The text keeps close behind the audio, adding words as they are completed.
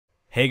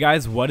Hey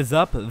guys, what is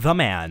up? The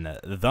man,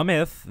 the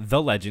myth,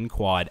 the legend,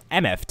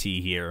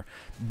 Quadmft here,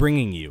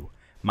 bringing you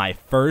my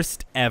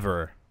first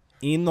ever,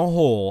 in the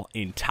whole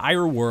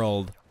entire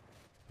world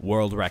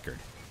record.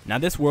 Now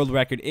this world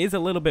record is a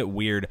little bit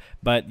weird,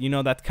 but you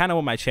know, that's kind of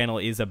what my channel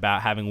is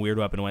about, having weird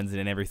weapon wins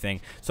and everything.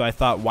 So I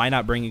thought, why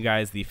not bring you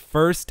guys the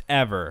first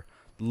ever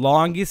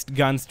longest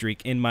gun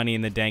streak in Money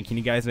in the Bank. And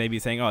you guys may be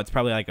saying, oh, it's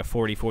probably like a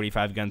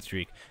 40-45 gun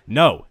streak.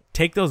 No,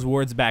 take those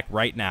words back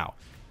right now.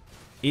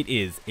 It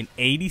is an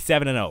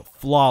 87-0,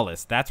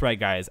 flawless. That's right,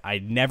 guys. I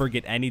never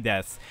get any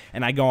deaths,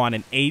 and I go on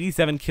an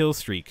 87 kill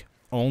streak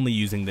only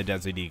using the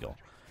Desert Eagle.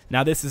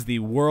 Now, this is the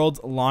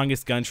world's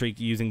longest gun streak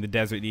using the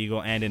Desert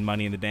Eagle and in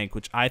Money in the Bank,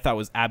 which I thought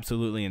was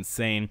absolutely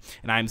insane,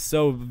 and I'm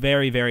so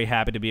very, very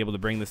happy to be able to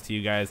bring this to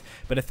you guys.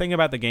 But the thing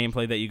about the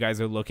gameplay that you guys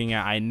are looking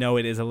at, I know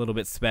it is a little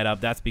bit sped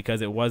up. That's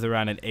because it was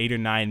around an 8 or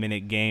 9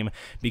 minute game,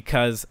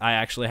 because I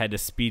actually had to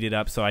speed it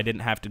up so I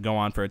didn't have to go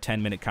on for a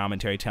 10-minute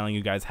commentary telling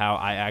you guys how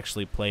I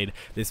actually played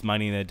this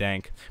Money in the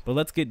Bank. But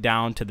let's get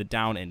down to the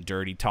down and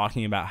dirty,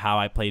 talking about how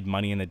I played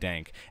Money in the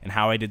Bank and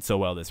how I did so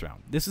well this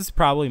round. This is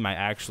probably my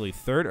actually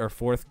third or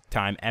fourth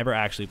time ever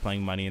actually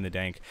playing Money in the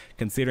Bank,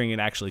 considering it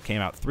actually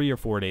came out 3 or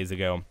 4 days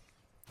ago.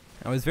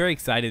 I was very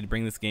excited to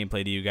bring this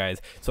gameplay to you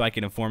guys so I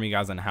can inform you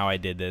guys on how I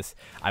did this.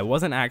 I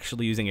wasn't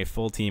actually using a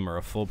full team or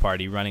a full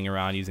party running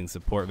around using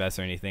support vests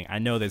or anything. I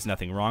know there's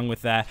nothing wrong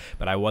with that,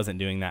 but I wasn't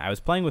doing that. I was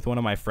playing with one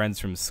of my friends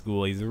from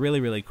school. He's a really,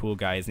 really cool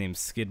guy. His name's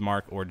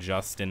Skidmark or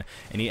Justin,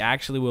 and he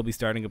actually will be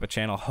starting up a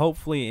channel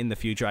hopefully in the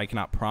future. I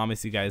cannot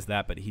promise you guys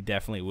that, but he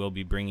definitely will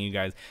be bringing you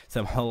guys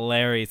some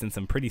hilarious and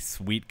some pretty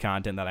sweet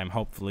content that I'm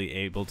hopefully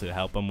able to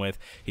help him with.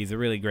 He's a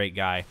really great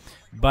guy.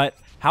 But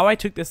how I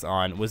took this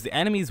on was the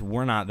enemies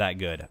were not that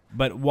good.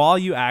 But while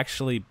you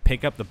actually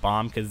pick up the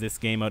bomb, because this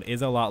game mode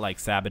is a lot like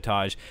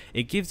Sabotage,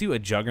 it gives you a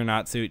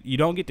Juggernaut suit. You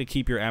don't get to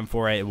keep your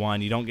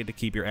M4A1, you don't get to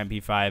keep your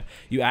MP5.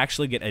 You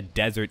actually get a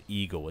Desert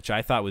Eagle, which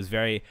I thought was a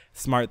very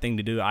smart thing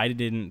to do. I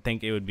didn't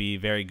think it would be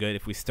very good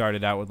if we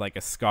started out with like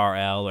a Scar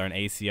L or an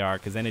ACR,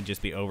 because then it'd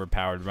just be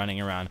overpowered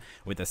running around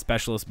with a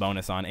specialist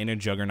bonus on in a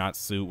Juggernaut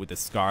suit with a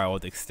Scar L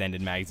with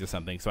extended mags or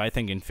something. So I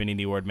think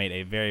Infinity Ward made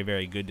a very,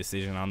 very good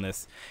decision on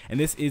this.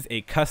 And this is a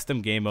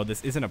custom game mode.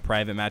 This isn't a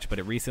private match, but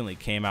it recently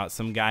came out.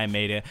 Some guy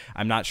made it.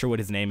 I'm not sure what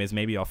his name is.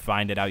 Maybe I'll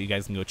find it out. You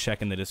guys can go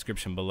check in the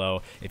description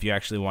below if you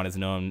actually want to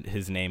know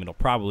his name. It'll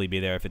probably be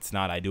there. If it's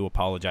not, I do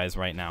apologize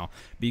right now.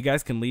 But you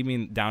guys can leave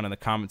me down in the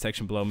comment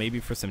section below, maybe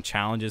for some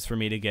challenges for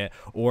me to get,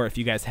 or if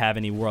you guys have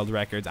any world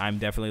records, I'm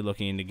definitely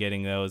looking into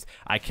getting those.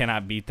 I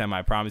cannot beat them.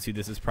 I promise you,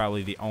 this is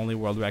probably the only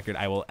world record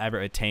I will ever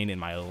attain in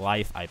my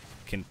life. I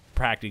can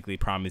practically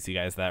promise you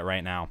guys that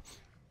right now.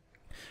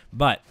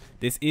 But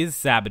this is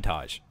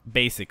Sabotage,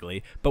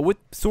 basically, but with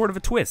sort of a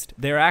twist.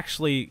 There are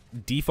actually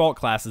default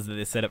classes that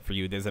they set up for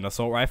you. There's an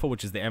assault rifle,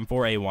 which is the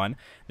M4A1.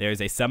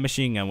 There's a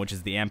submachine gun, which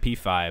is the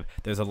MP5.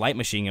 There's a light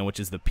machine gun, which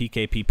is the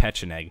PKP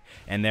Pecheneg.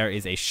 And there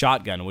is a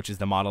shotgun, which is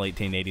the Model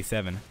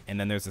 1887. And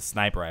then there's a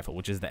sniper rifle,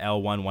 which is the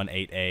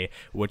L118A,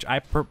 which I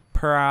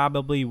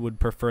probably would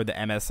prefer the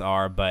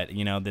MSR, but,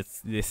 you know,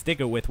 they stick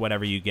it with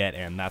whatever you get,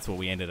 and that's what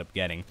we ended up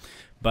getting.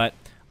 But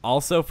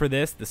also for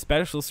this, the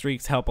special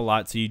streaks help a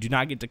lot, so you do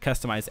not get to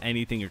customize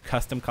anything. Your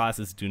custom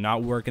classes do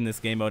not work in this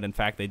game mode. In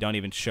fact, they don't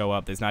even show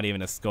up. There's not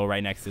even a skull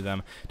right next to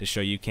them to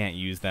show you can't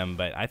use them,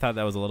 but I thought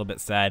that was a little bit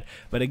sad.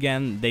 But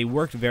again, they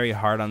worked very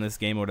hard on this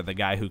game mode, or the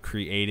guy who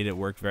created it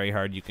worked very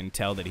hard. You can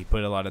tell that he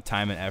put a lot of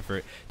time and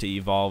effort to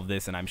evolve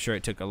this, and I'm sure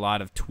it took a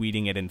lot of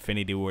tweeting at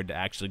Infinity Ward to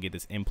actually get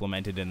this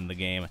implemented in the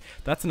game.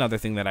 That's another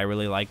thing that I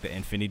really like the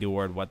Infinity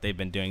Ward, what they've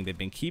been doing. They've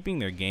been keeping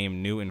their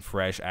game new and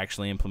fresh,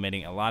 actually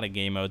implementing a lot of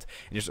game modes,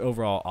 and just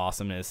overall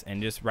awesomeness.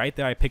 And just right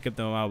there, I pick up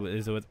the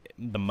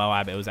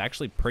Moab. It was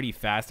actually pretty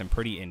fast and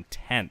pretty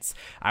intense.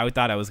 I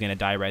thought I was going to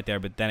die right there,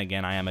 but then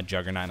again, I am a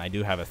Juggernaut, and I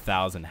do have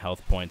 1,000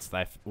 health points,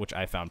 which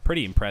I found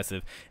pretty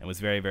impressive and was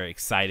very, very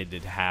excited to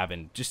have.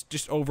 And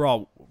just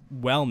overall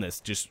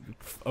wellness just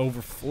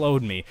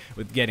overflowed me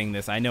with getting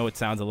this. I know it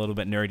sounds a little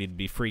bit nerdy to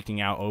be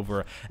freaking out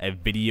over a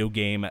video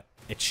game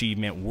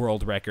achievement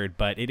world record,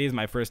 but it is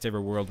my first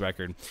ever world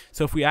record.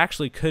 So if we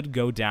actually could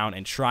go down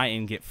and try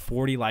and get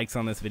 40 likes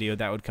on this video,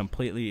 that would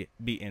completely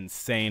be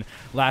insane.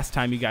 Last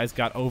time you guys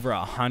got over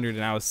 100,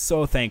 and I was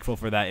so thankful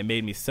for that. It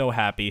made me so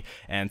happy.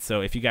 And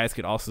so if you guys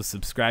could also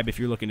subscribe if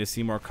you're looking to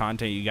see more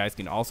content, you guys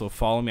can also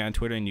follow me on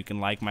Twitter, and you can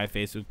like my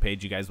Facebook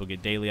page. You guys will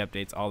get daily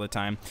updates all the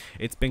time.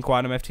 It's been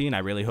Quadmft, and I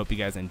really hope you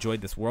guys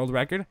enjoyed this world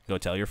record. Go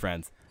tell your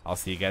friends. I'll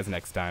see you guys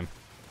next time.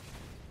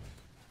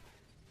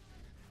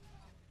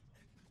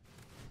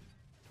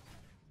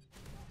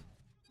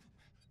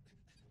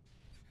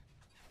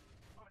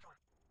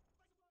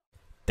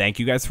 Thank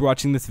you guys for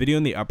watching this video.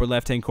 In the upper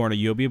left hand corner,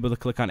 you'll be able to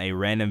click on a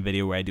random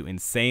video where I do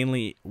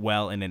insanely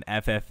well in an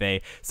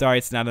FFA. Sorry,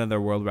 it's not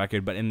another world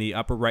record, but in the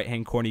upper right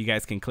hand corner, you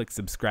guys can click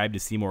subscribe to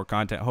see more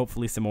content,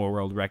 hopefully some more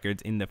world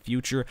records in the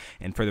future.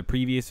 And for the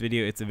previous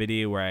video, it's a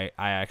video where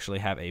I actually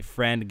have a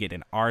friend get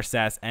an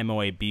RSAS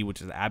MOAB,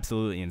 which is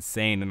absolutely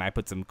insane, and I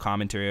put some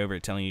commentary over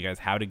it telling you guys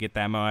how to get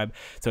that MOAB.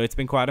 So it's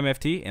been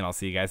Quadmft, and I'll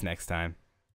see you guys next time.